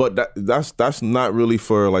 Yeah. But that's not really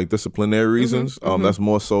for like disciplinary reasons. That's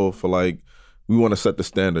more so for like, we want to set the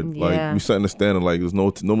standard. Like we setting the standard. Like there's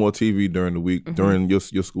no more TV during the week, during your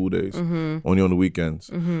school days, only on the weekends.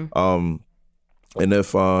 And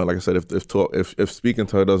if like I said, if speaking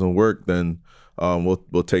to her doesn't work, then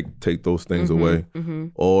we'll take those things away.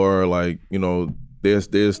 Or like, you know,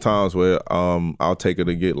 there's times where I'll take her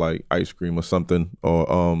to get like ice cream or something,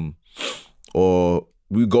 or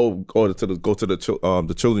we go to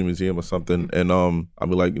the children's museum or something, and I'll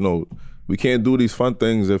be like, you know, we can't do these fun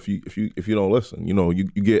things if you don't listen. You know, you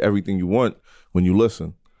get everything you want when you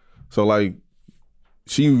listen. So like,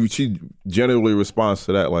 she generally responds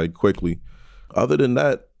to that like quickly. Other than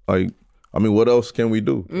that, like, I mean, what else can we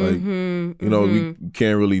do? Like, you know, we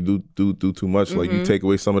can't really do too much. Like, you take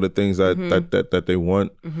away some of the things that they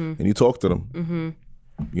want, and you talk to them.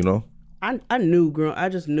 You know. I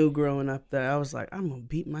just knew growing up that I was like, I'm gonna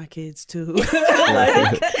beat my kids too.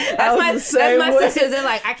 That's my sisters. They're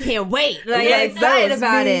like, I can't wait. Like, excited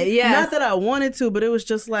about it. Yeah. Not that I wanted to, but it was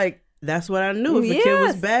just like, that's what I knew. If a kid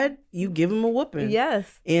was bad, you give him a whooping.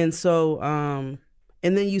 Yes. And so,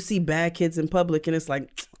 and then you see bad kids in public, and it's like,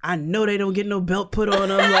 I know they don't get no belt put on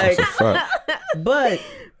them. Like, but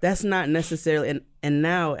that's not necessarily. And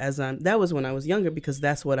now, that was when I was younger, because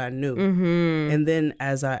that's what I knew. And then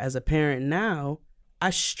as a parent now, I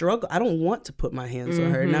struggle. I don't want to put my hands on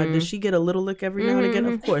her. Now, does she get a little lick every now and again?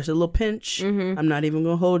 Of course, a little pinch. I'm not even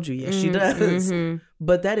gonna hold you. Yes, she does.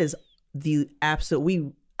 But that is the absolute.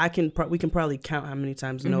 We can probably count how many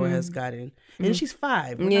times Noah has gotten, and she's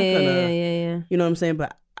 5. We're not gonna, you know what I'm saying?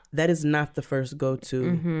 But that is not the first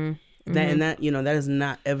go-to. That is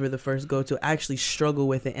not ever the first go-to. I actually struggle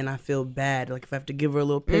with it, and I feel bad. Like, if I have to give her a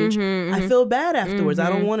little pinch, I feel bad afterwards. I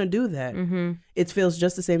don't want to do that. It feels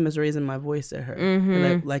just the same as raising my voice at her,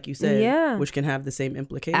 and like you said, which can have the same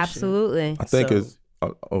implication. Absolutely. I think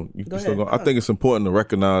I think it's important to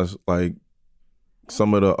recognize like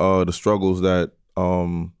some of the struggles that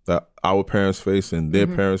our parents face and their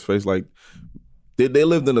parents face. Like, they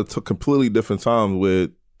lived in a completely different time where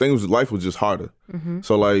life was just harder.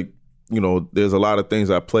 So like, you know, there's a lot of things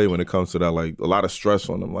at play when it comes to that, like a lot of stress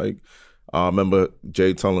on them. Like, I remember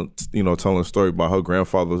Jay telling a story about her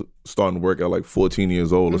grandfather starting to work at like 14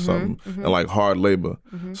 years old or something, and like hard labor.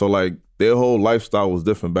 So like, their whole lifestyle was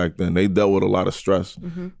different back then. They dealt with a lot of stress.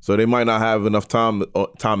 So they might not have enough time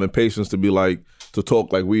and patience to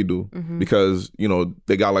talk like we do, because, you know,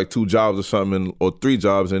 they got like 2 jobs or something, or 3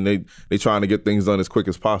 jobs, and they trying to get things done as quick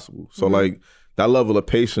as possible. So like, that level of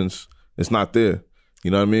patience is not there. You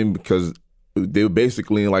know what I mean? Because they were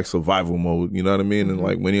basically in like survival mode. You know what I mean? And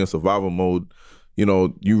like, when you're in survival mode, you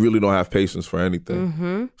know, you really don't have patience for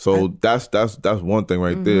anything. So that's one thing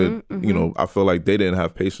right there. You know, I feel like they didn't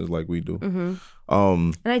have patience like we do.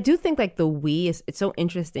 And I do think like it's so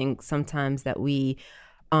interesting sometimes that we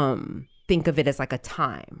think of it as like a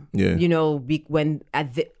time, you know, when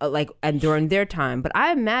and during their time. But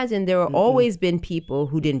I imagine there have always been people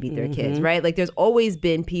who didn't beat their kids, right? Like, there's always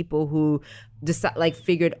been people who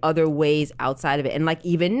figured other ways outside of it. And like,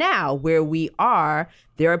 even now where we are,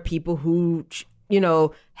 there are people who, you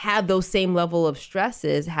know, have those same level of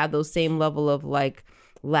stresses, have those same level of like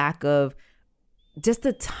lack of just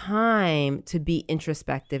the time to be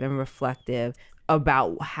introspective and reflective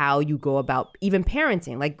about how you go about even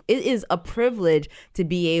parenting. Like, it is a privilege to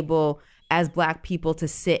be able, as Black people, to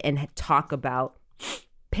sit and talk about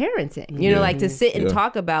parenting, you know, like to sit and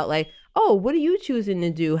talk about like, oh, what are you choosing to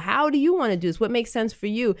do? How do you want to do this? What makes sense for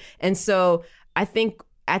you? And so I think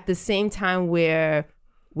at the same time where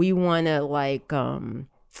we want to like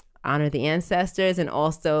honor the ancestors, and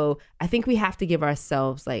also I think we have to give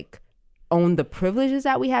ourselves like own the privileges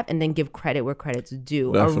that we have, and then give credit where credit's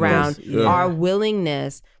due around our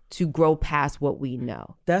willingness to grow past what we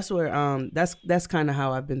know. That's where that's kind of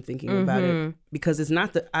how I've been thinking about it, because it's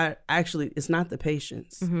not the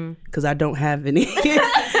patience, because I don't have any.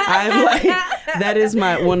 I'm like, that is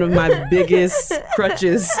one of my biggest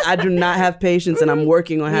crutches. I do not have patience, and I'm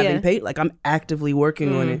working on having patience. Like, I'm actively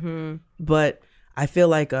working on it, but I feel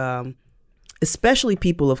like especially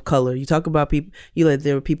people of color. You talk about people,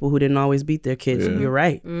 there were people who didn't always beat their kids. You're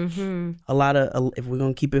right. A lot of, if we're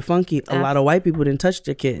going to keep it funky, a lot of white people didn't touch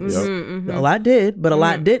their kids. A lot did, but a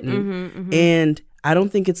lot didn't. And I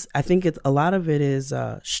think a lot of it is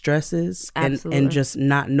stresses and just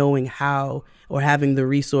not knowing how, or having the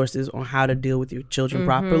resources on how to deal with your children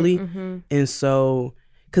properly. And so,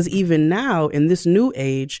 because even now in this new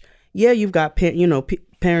age, you've got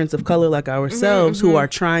parents of color like ourselves who are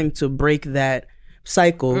trying to break that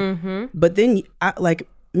cycle. But then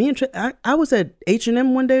I was at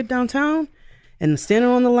H&M one day downtown, and standing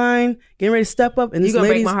on the line, getting ready to step up, and this you're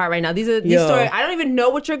gonna break my heart right now. These stories. I don't even know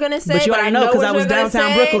what you're gonna say, but I know because I was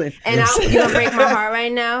downtown Brooklyn, and you're gonna break my heart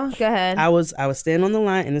right now. Go ahead. I was standing on the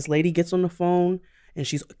line, and this lady gets on the phone, and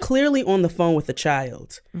she's clearly on the phone with the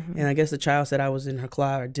child. And I guess the child said I was in her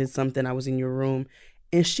closet or did something. I was in your room.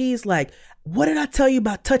 And she's like, what did I tell you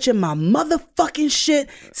about touching my motherfucking shit?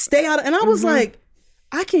 Stay out. And I was like,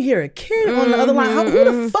 I can hear a kid on the other line. Who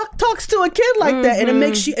the fuck talks to a kid like that? And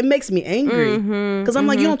it makes me angry because I'm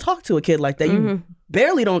like, you don't talk to a kid like that. You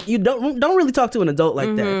barely don't. You don't really talk to an adult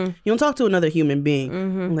like that. You don't talk to another human being,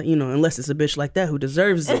 you know, unless it's a bitch like that who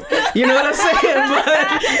deserves it. You know what I'm saying?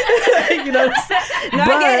 But, you know what I'm saying? No,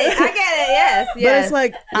 I get it. Yes. But it's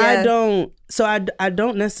like I don't. So I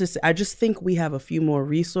don't necessarily. I just think we have a few more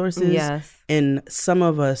resources, and some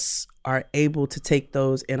of us are able to take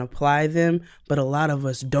those and apply them, but a lot of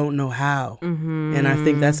us don't know how. And I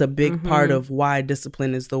think that's a big part of why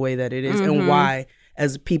discipline is the way that it is, and why,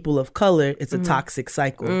 as people of color, it's a toxic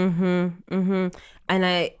cycle. And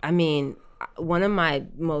I mean, one of my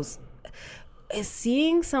most is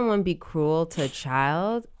seeing someone be cruel to a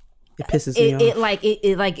child. It pisses me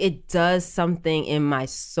off. It does something in my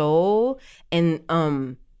soul, and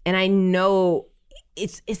I know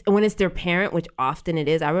it's when it's their parent, which often it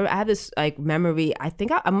is. I remember I have this like memory. I think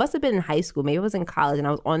I must have been in high school, maybe I was in college, and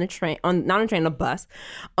I was on a train, not on a train, a bus.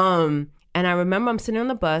 And I remember I'm sitting on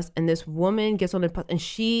the bus, and this woman gets on the bus, and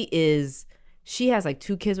she has like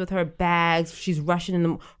 2 kids with her, bags. She's rushing in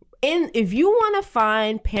them. And if you want to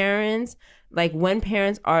find parents, like when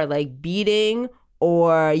parents are like beating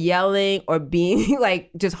or yelling or being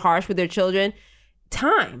like just harsh with their children,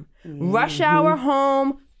 rush hour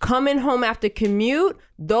home, coming home after commute,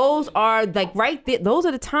 those are like right there, those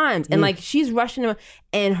are the times. And like she's rushing him,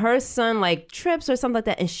 and her son like trips or something like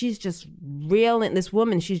that, and she's just reeling, this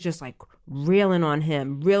woman, she's just like reeling on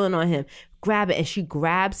him, grab it, and she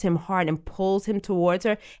grabs him hard and pulls him towards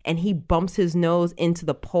her, and he bumps his nose into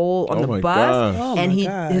the pole on the bus, and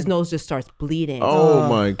his nose just starts bleeding. Oh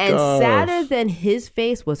my god! And sadder than his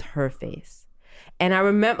face was her face. And I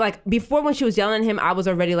remember, like, before when she was yelling at him, I was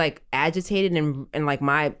already like agitated and like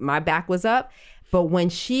my back was up. But when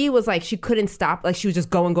she was like, she couldn't stop, like she was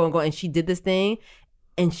just going, and she did this thing.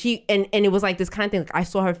 And and it was like this kind of thing, like I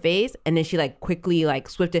saw her face, and then she like quickly like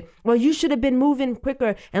swifted, well, you should have been moving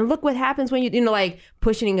quicker, and look what happens when you know, like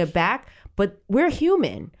pushing it back. But we're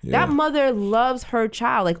human. That mother loves her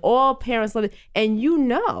child, like all parents love it. And you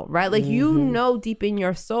know, right? Like you know deep in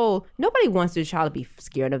your soul, nobody wants their child to be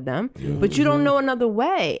scared of them, but you don't know another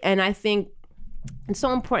way. And I think it's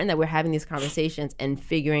so important that we're having these conversations and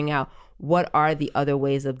figuring out what are the other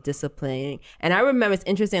ways of disciplining. And I remember, it's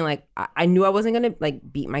interesting, like I knew I wasn't gonna like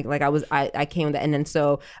beat my, like I came with that, and then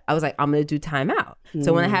so I was like, I'm gonna do timeout.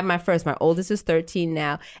 So when I had my oldest is 13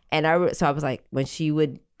 now, and I was like, when she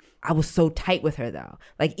would, I was so tight with her though.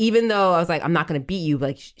 Like even though I was like, I'm not gonna beat you,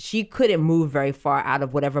 like she couldn't move very far out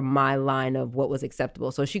of whatever my line of what was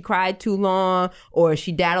acceptable. So she cried too long or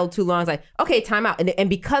she daddled too long. I was like, okay, time out.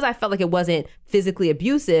 And because I felt like it wasn't physically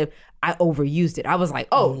abusive, I overused it. I was like,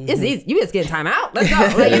 oh, it's easy. You just getting time out. Let's go.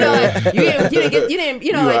 Like, you know, like you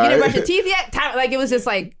didn't brush your teeth yet. Time, like it was just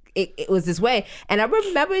like, it was this way. And I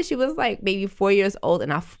remember she was like maybe 4 years old,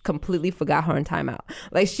 and I completely forgot her in timeout.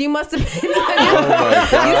 Like she must have been like,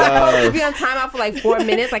 you're supposed to be on timeout for like 4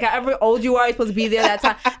 minutes. Like however old you are, you're supposed to be there that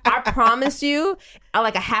time. I promise you,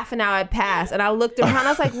 like a half an hour had passed, and I looked around, I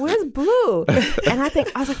was like, where's Blue? And I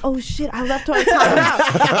was like, oh shit, I left her on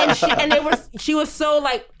timeout. And she was so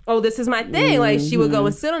like, oh, this is my thing. Like she would go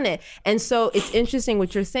and sit on it. And so it's interesting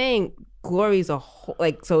what you're saying. Glory's a whole,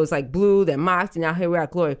 like, so it's like Blue, then Mox, and now here we're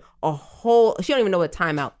at Glory. A whole, she don't even know what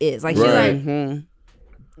timeout is. Like, she's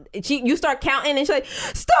like, you start counting, and she's like,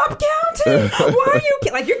 stop counting. Why are you,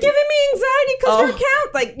 like, you're giving me anxiety because you're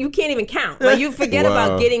count. Like, you can't even count. Like, you forget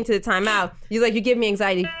about getting to the timeout. You're like, you give me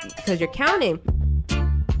anxiety because you're counting.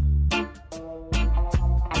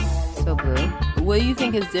 So, Blue, what do you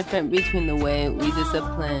think is different between the way we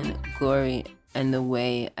discipline Glory and the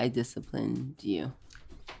way I disciplined you?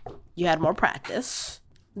 You had more practice.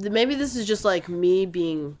 Maybe this is just like me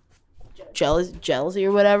being jealousy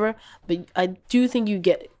or whatever, but I do think you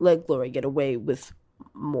let Glory get away with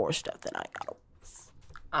more stuff than I got.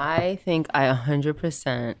 I think I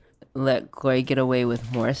 100% let Glory get away with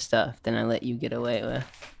more stuff than I let you get away with.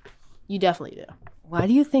 You definitely do. Why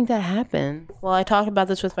do you think that happened? Well, I talk about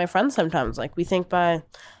this with my friends sometimes. Like we think by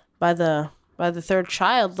the third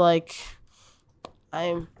child, like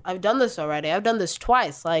I've done this already. I've done this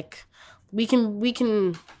twice. Like we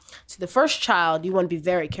can see the first child, you want to be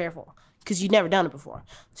very careful because you've never done it before.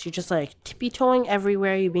 So you're just like tippy-toeing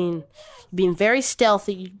everywhere. You're being very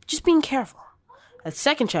stealthy. You're just being careful. That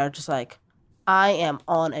second child, just like, I am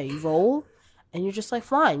on a roll, and you're just like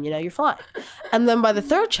flying. You know, you're flying. And then by the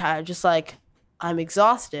third child, just like, I'm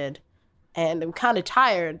exhausted and I'm kind of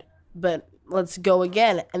tired, but let's go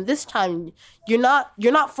again. And this time you're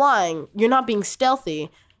not flying, you're not being stealthy,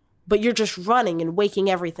 but you're just running and waking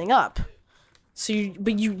everything up. So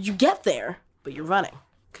you get there, but you're running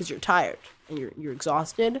because you're tired and you're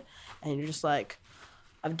exhausted, and you're just like,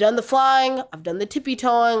 I've done the flying, I've done the tippy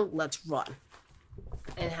toeing, let's run.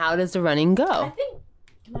 And how does the running go?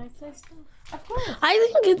 Can I say stuff? Of course. I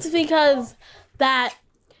think it's because that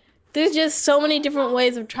there's just so many different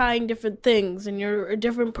ways of trying different things, and you're a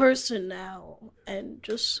different person now, and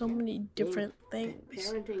just so many different things.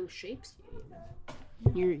 Parenting shapes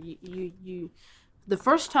you. You the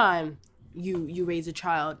first time you raise a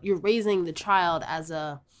child, you're raising the child as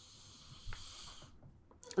a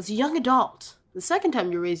young adult. The second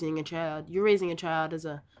time you're raising a child as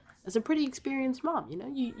a pretty experienced mom. You know,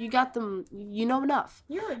 you got them, you know enough.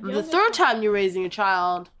 The third time you're raising a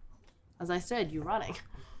child, as I said, you're running.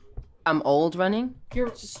 I'm old running. You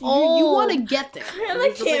want to get there.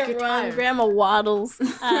 Grandma can't run. Grandma waddles.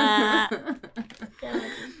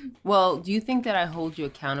 Well, do you think that I hold you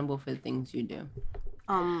accountable for the things you do?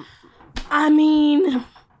 I mean, can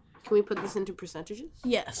we put this into percentages?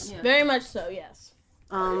 yes, very much so. Yes.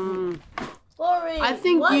 I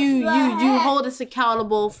think you hold us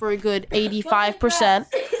accountable for a good 85%,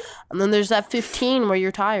 and then there's that 15 where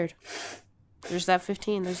you're tired. There's that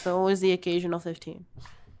 15. There's always the occasional 15.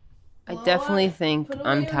 I definitely think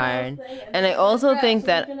I'm tired. And I also think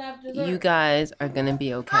that you guys are going to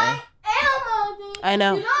be okay. I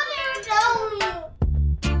know.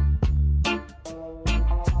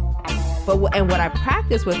 But what I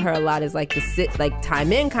practice with her a lot is like to sit, like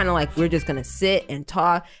time in, kind of like we're just gonna sit and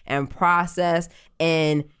talk and process.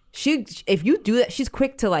 And if you do that, she's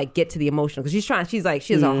quick to like get to the emotional because we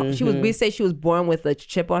say she was born with a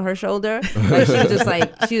chip on her shoulder. Like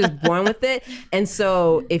she was born with it. And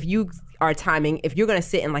so if you are timing, if you're gonna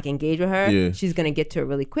sit and like engage with her, she's gonna get to it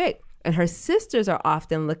really quick. And her sisters are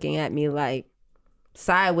often looking at me like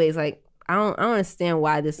sideways, like, I don't understand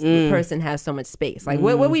why this person has so much space. Like,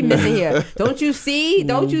 what are we missing here? Don't you see?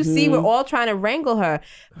 Don't you see? We're all trying to wrangle her.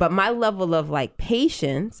 But my level of like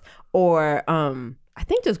patience or I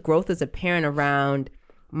think just growth as a parent around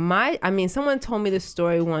someone told me this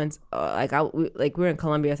story once, we were in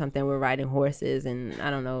Colombia or something, we're riding horses and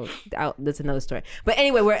I don't know, that's another story. But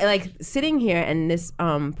anyway, we're like sitting here and this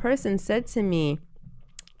person said to me,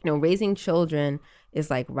 you know, raising children is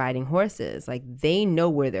like riding horses. Like they know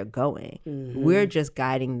where they're going. We're just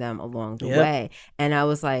guiding them along the way. And I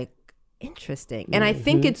was like, interesting. And I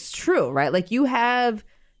think it's true, right? Like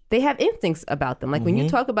they have instincts about them. Like when you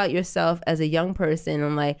talk about yourself as a young person,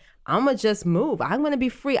 I'm like, I'm gonna just move. I'm gonna be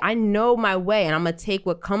free. I know my way and I'm gonna take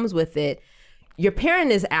what comes with it. Your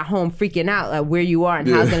parent is at home freaking out at where you are and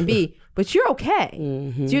how it's gonna be. But you're okay.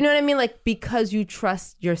 Do you know what I mean? Like because you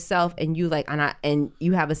trust yourself and you like and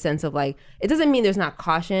you have a sense of like, it doesn't mean there's not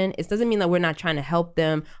caution. It doesn't mean that we're not trying to help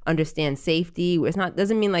them understand safety.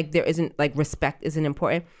 Doesn't mean like there isn't like respect isn't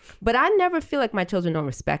important. But I never feel like my children don't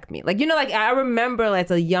respect me. Like, you know, like I remember like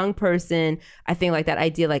as a young person, I think like that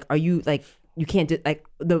idea, like, are you like, you can't do like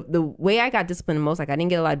the way I got disciplined the most, like I didn't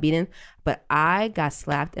get a lot of beatings, but I got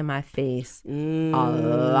slapped in my face a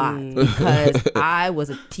lot because I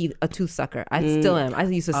was a tooth sucker. I still am. I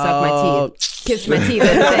used to suck my teeth, kiss my teeth,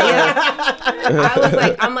 and say,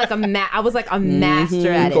 I was like a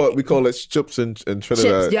master at it. We call it chips in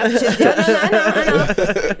Trinidad. Chips. I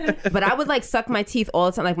know. But I would like suck my teeth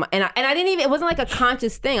all the time, like and I didn't even. It wasn't like a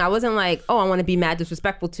conscious thing. I wasn't like, oh, I want to be mad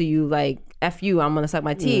disrespectful to you, like F you, I'm gonna suck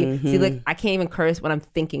my teeth. See, like I can't even curse when I'm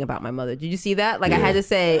thinking about my mother. Did you see that? Like I had to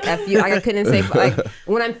say F you. Like I couldn't say like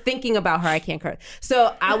when I'm thinking about her, I can't curse.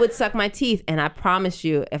 So I would suck my teeth, and I promise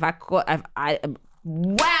you, if I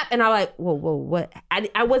whap, and I'm like, whoa, what?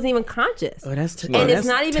 I wasn't even conscious. Oh, that's and it's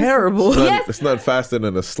not even terrible. It's not faster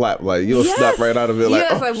than a slap. Like you'll snap right out of it. Like,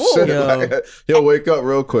 yes, oh shit! Like, you'll wake up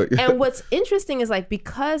real quick. And what's interesting is like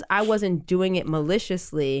because I wasn't doing it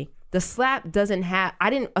maliciously, the slap I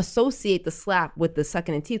didn't associate the slap with the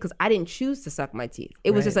sucking in teeth because I didn't choose to suck my teeth.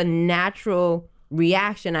 It was just a natural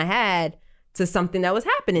reaction I had to something that was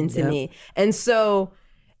happening to me. And so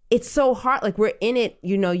it's so hard. Like we're in it,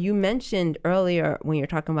 you know, you mentioned earlier when you're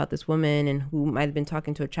talking about this woman and who might've been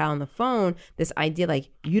talking to a child on the phone, this idea, like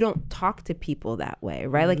you don't talk to people that way,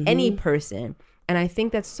 right? Like any person. And I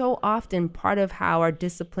think that's so often part of how our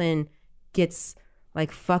discipline gets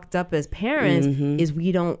like fucked up as parents is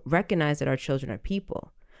we don't recognize that our children are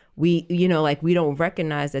people. We, you know, like we don't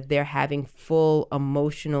recognize that they're having full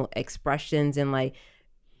emotional expressions and like,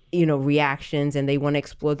 you know, reactions, and they want to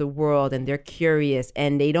explore the world and they're curious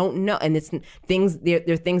and they don't know. And it's things, there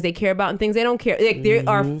are things they care about and things they don't care. Like they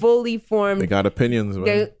are fully formed. They got opinions.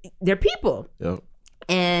 They're people. Yep.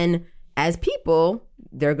 And as people,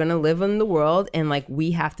 they're going to live in the world, and like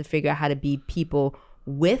we have to figure out how to be people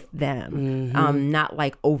with them, not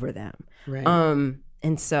like over them. Right.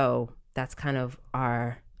 And so that's kind of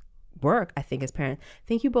our work, I think, as parents.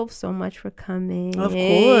 Thank you both so much for coming. Of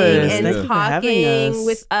course. And Thank you for having talking us.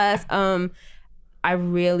 with us. I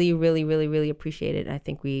really, really, really, really appreciate it. And I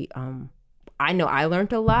think I know I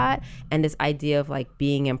learned a lot, and this idea of like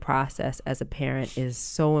being in process as a parent is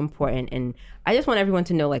so important. And I just want everyone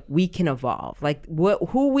to know, like, we can evolve. Like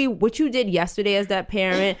what you did yesterday as that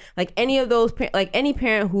parent, like any of those, like any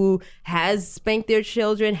parent who has spanked their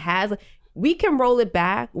children we can roll it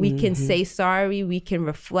back. We can say sorry. We can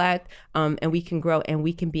reflect, and we can grow, and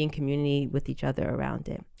we can be in community with each other around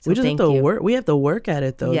it. So we just have to work. We have to work at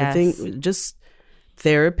it, though. Yes. The thing, just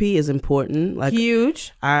therapy is important. Like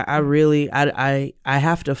huge. I really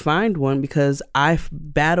have to find one, because I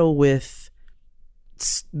battle with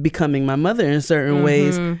becoming my mother in certain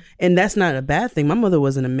ways, and that's not a bad thing. My mother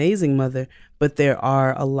was an amazing mother, but there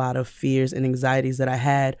are a lot of fears and anxieties that I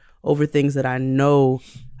had over things that I know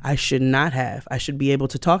I should not have. I should be able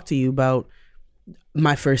to talk to you about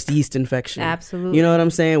my first yeast infection. Absolutely. You know what I'm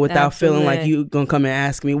saying? Without feeling like you gonna come and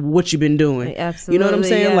ask me what you been doing. Absolutely. You know what I'm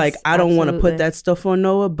saying? Yes. Like, I don't want to put that stuff on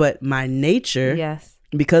Noah, but my nature, yes,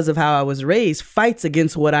 because of how I was raised, fights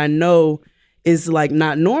against what I know is like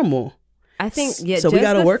not normal. I think, so we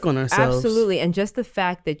got to work on ourselves. Absolutely. And just the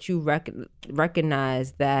fact that you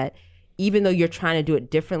recognize that even though you're trying to do it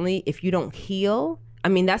differently, if you don't heal, I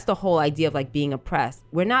mean, that's the whole idea of like being oppressed.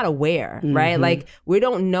 We're not aware, right? Like, we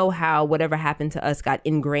don't know how whatever happened to us got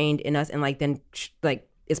ingrained in us and like then like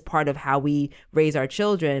is part of how we raise our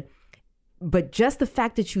children. But just the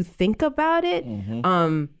fact that you think about it,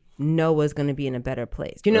 Noah's going to be in a better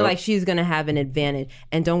place. You know, like she's going to have an advantage.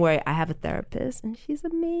 And don't worry, I have a therapist and she's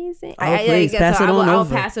amazing. Please pass it on over.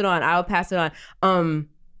 I'll pass it on.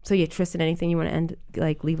 So yeah, Tristan, anything you want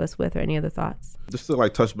to leave us with, or any other thoughts? Just to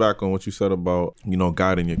like touch back on what you said about, you know,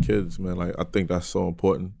 guiding your kids, man. Like, I think that's so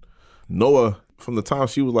important. Noah, from the time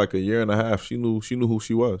she was like a year and a half, she knew who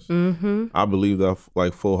she was. I believe that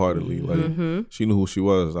like full heartedly. Like she knew who she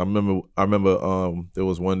was. I remember there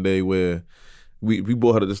was one day where we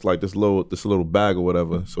bought her this little bag or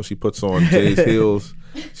whatever. So she puts on Jay's heels.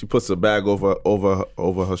 She puts a bag over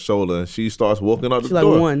her shoulder, and she starts walking out the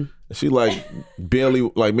door. Like one. She like barely,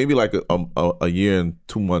 like maybe like a year and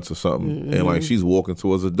 2 months or something, and like she's walking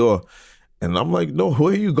towards the door, and I'm like, no,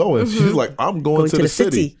 where are you going? She's like, I'm going to the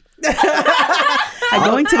city. I'm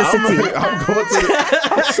going to the city. I'm going to the.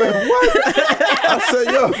 I said, what?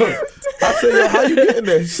 I said, yo, how you getting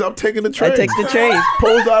there? She said, I'm taking the train. I take the train.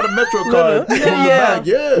 Pulls out a Metro card.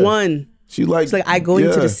 Yeah. One. She's like, I go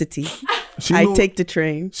into the city. I take the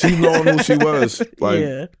train. She known who she was.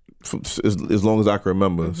 Like, as long as I can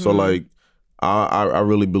remember. So like, I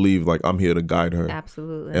really believe like I'm here to guide her.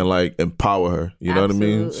 Absolutely. And like empower her. You know what I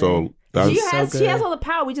mean? So that's she has all the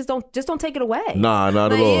power. We just don't take it away. Nah,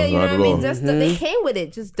 not at all. You know not what at I mean? all. Just they came with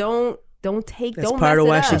it. Just don't take. That's don't part mess of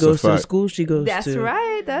why it she up. goes to the school she goes That's to.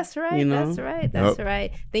 right. That's right. You know? That's right. That's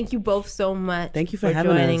right. Thank you both so much. Thank you for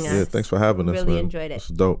having joining us. us. Yeah, thanks for having us. Really man. enjoyed it.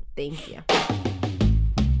 This is dope. Thank you.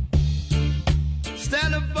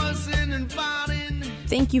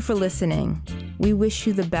 Thank you for listening. We wish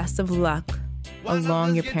you the best of luck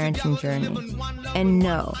along your parenting journey, and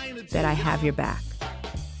know that I have your back.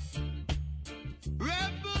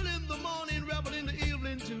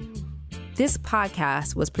 This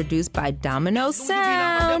podcast was produced by Domino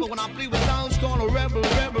Sound.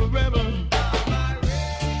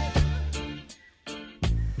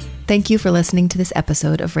 Thank you for listening to this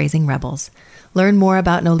episode of Raising Rebels. Learn more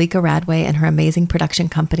about Nolika Radway and her amazing production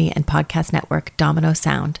company and podcast network, Domino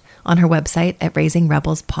Sound, on her website at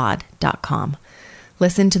raisingrebelspod.com.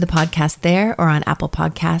 Listen to the podcast there or on Apple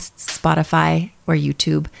Podcasts, Spotify, or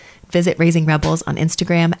YouTube. Visit Raising Rebels on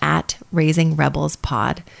Instagram at Raising Rebels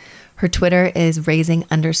Pod. Her Twitter is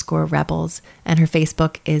raising_rebels, and her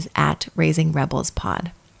Facebook is at Raising Rebels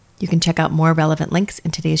Pod. You can check out more relevant links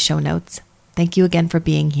in today's show notes. Thank you again for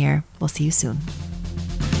being here. We'll see you soon.